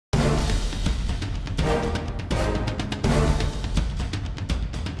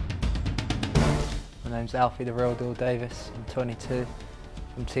name's Alfie the Real Deal Davis. I'm 22,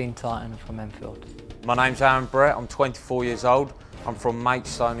 from Teen Titan from Enfield. My name's Aaron Brett, I'm 24 years old. I'm from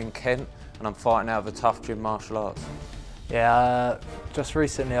Maidstone in Kent and I'm fighting out of a tough gym martial arts. Yeah, just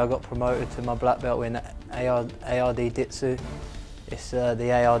recently I got promoted to my black belt in ARD Ditsu. It's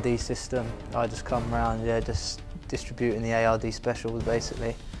the ARD system. I just come around, just distributing the ARD specials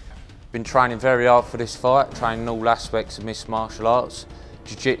basically. Been training very hard for this fight, training all aspects of mixed martial arts.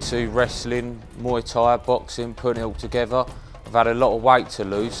 Jiu-jitsu, wrestling, Muay Thai, boxing, putting it all together. I've had a lot of weight to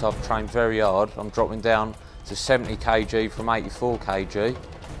lose, so I've trained very hard. I'm dropping down to 70 kg from 84 kg.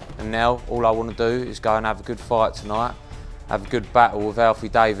 And now all I want to do is go and have a good fight tonight, have a good battle with Alfie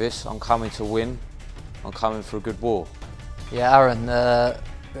Davis. I'm coming to win, I'm coming for a good war. Yeah, Aaron,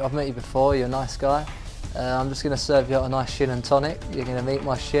 I've met you before, you're a nice guy. I'm just going to serve you out a nice shin and tonic. You're going to meet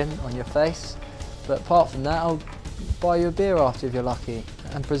my shin on your face. But apart from that, I'll buy you a beer after if you're lucky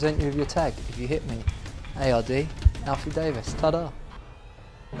and present you with your tag if you hit me. ARD, Alfie Davis, ta-da.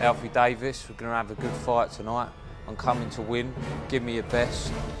 Alfie Davis, we're going to have a good fight tonight. I'm coming to win, give me your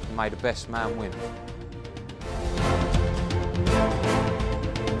best, and may the best man win.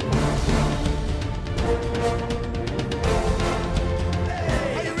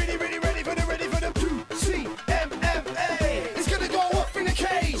 Are you really ready for the UCMMA? It's gonna go off in the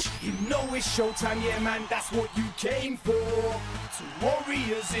cage. You know it's showtime, yeah man, that's what you came for. Two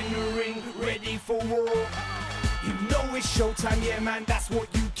warriors in the ring, ready for war. You know it's showtime, yeah man, that's what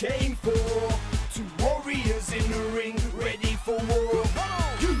you came for. Two warriors in the ring, ready for war.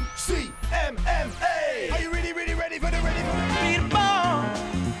 UCMMA. Are you really ready for the Beat 'em all.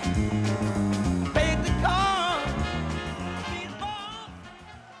 Bake the corn. Beat 'em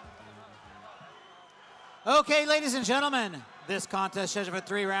all. Okay, ladies and gentlemen, this contest scheduled for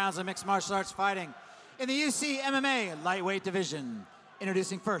 3 rounds of mixed martial arts fighting in the UCMMA lightweight division.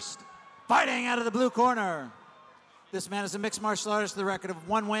 Introducing first, fighting out of the blue corner. This man is a mixed martial artist with a record of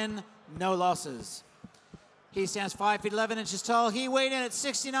 1 win, no losses. He stands 5 feet 11 inches tall. He weighed in at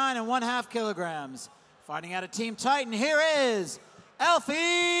 69.5 kilograms. Fighting out of Team Titan, here is Alfie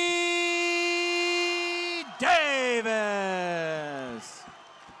Davis.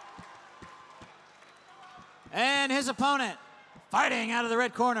 And his opponent, fighting out of the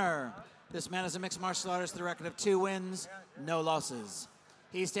red corner. This man is a mixed martial artist with a record of 2 wins, no losses.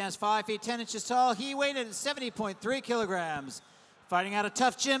 He stands 5 feet 10 inches tall. He weighed in at 70.3 kilograms. Fighting out of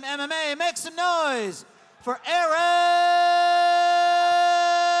Tough Gym MMA, make some noise for Aaron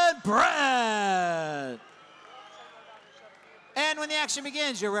Brett. And when the action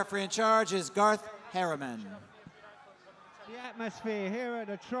begins, your referee in charge is Garth Harriman. The atmosphere here at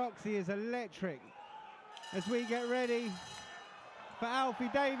the Troxy is electric as we get ready for Alfie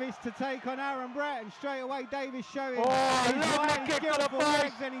Davis to take on Aaron Brett, and straight away Davis showing his skillful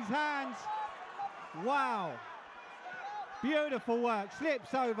legs and his hands. Wow. Beautiful work,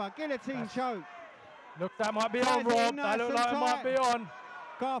 slips over, guillotine choke. Look, that might be on, Rob. That looks like it might be on.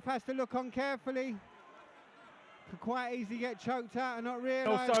 Garth has to look on carefully. Could quite easily get choked out and not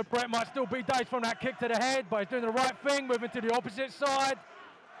realise. Also, Brett might still be dazed from that kick to the head, but he's doing the right thing, moving to the opposite side.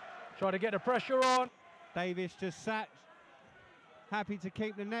 Trying to get the pressure on. Davis just sat, happy to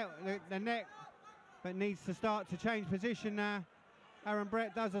keep the neck, but needs to start to change position now. Aaron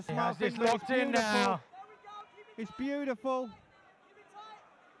Brett does a smart thing. This locked in now. It's beautiful.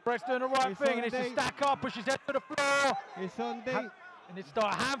 Brett's doing the right thing. He needs to stack up, push his head to the floor. It's on deep. And then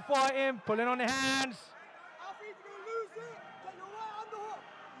start hand fighting, pulling on the hands.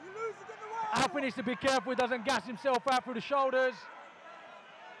 Alfie needs to be careful he doesn't gas himself out through the shoulders.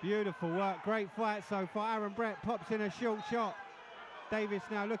 Beautiful work, great fight so far. Aaron Brett pops in a short shot. Davis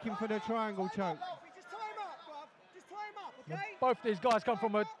now looking for the triangle choke. Both these guys come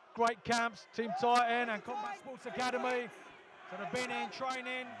from a great camps, Team Titan and Combat Sports Academy. So they've been in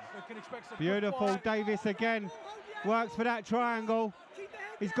training. We can expect some beautiful. Good fight. Davis again works for that triangle.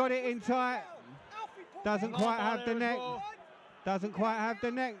 He's got it in tight. Doesn't quite have the neck. Doesn't quite have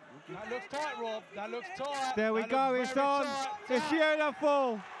the neck. That looks tight, Rob. That looks tight. There we go. It's on. It's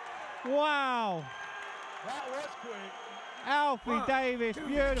beautiful. Wow. That was quick. Alfie Davis,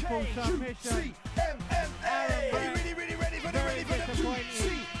 beautiful submission. Are you really ready for the UCMMA?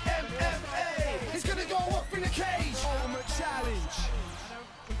 It's gonna go off in the cage. Ultimate challenge.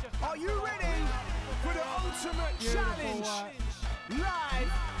 Are you ready for the ultimate challenge?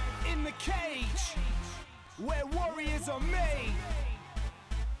 Live in the cage, where warriors are made.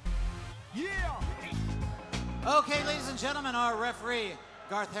 Yeah. Okay, ladies and gentlemen, our referee,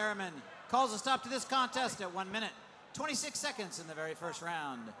 Garth Harriman, calls a stop to this contest at 1 minute, 26 seconds in the very first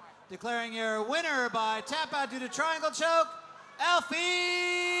round. Declaring your winner by tap out due to triangle choke,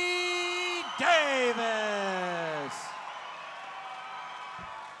 Alfie Davis.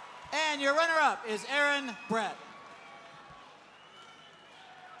 And your runner-up is Aaron Brett.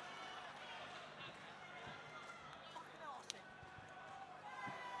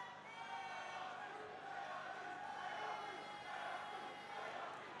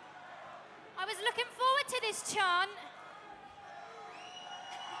 I was looking forward to this chant.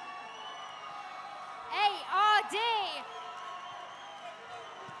 ARD.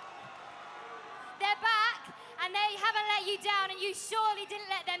 They're back, and they haven't let you down, and you surely didn't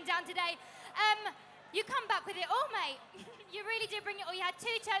let them down today. You come back with it all, mate. You really did bring it all. You had 2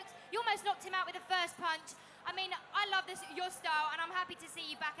 chokes. You almost knocked him out with the first punch. I mean, I love your style, and I'm happy to see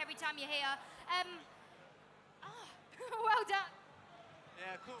you back every time you're here. Well done.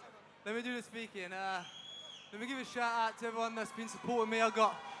 Yeah, cool. Let me do the speaking. Let me give a shout out to everyone that's been supporting me. I've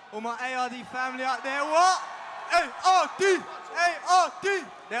got all my ARD family out there. What? ARD! ARD!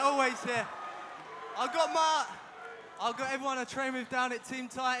 They're always here. I've got everyone I train with down at Team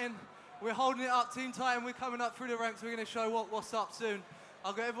Titan. We're holding it up, Team Titan. We're coming up through the ranks. We're going to show what's up soon.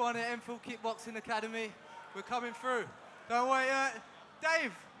 I've got everyone at Enfield Kickboxing Academy. We're coming through. Don't wait,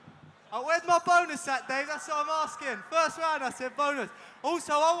 Dave. Where's my bonus at, Dave? That's what I'm asking. First round, I said bonus.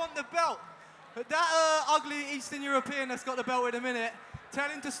 Also, I want the belt. But that ugly Eastern European that's got the belt in a minute, tell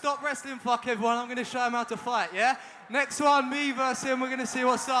him to stop wrestling, fuck everyone. I'm going to show him how to fight, yeah? Next one, me versus him. We're going to see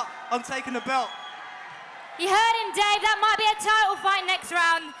what's up. I'm taking the belt. You heard him, Dave. That might be a title fight next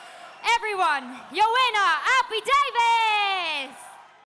round. Everyone, your winner, Alfie Davis!